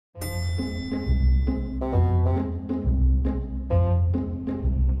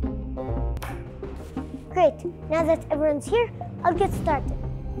Great, now that everyone's here, I'll get started.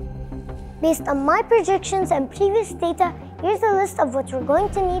 Based on my projections and previous data, here's a list of what we're going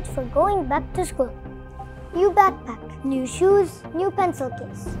to need for going back to school. New backpack, new shoes, new pencil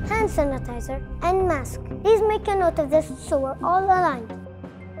case, hand sanitizer, and mask. Please make a note of this so we're all aligned.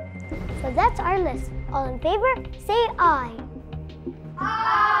 So that's our list. All in favor, say aye.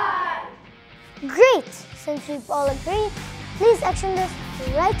 Aye! Great! Since we've all agreed, please action this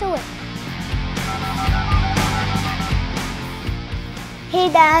right away. Hey,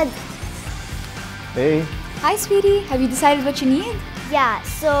 Dad. Hey. Hi, sweetie. Have you decided what you need? Yeah,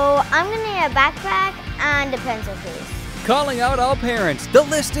 so I'm gonna need a backpack and a pencil case. Calling out all parents, the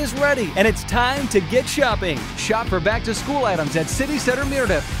list is ready and it's time to get shopping. Shop for back to school items at City Center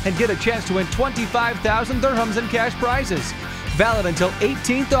Mirdif and get a chance to win 25,000 dirhams in cash prizes. Valid until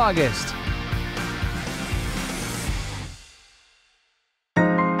 18th August.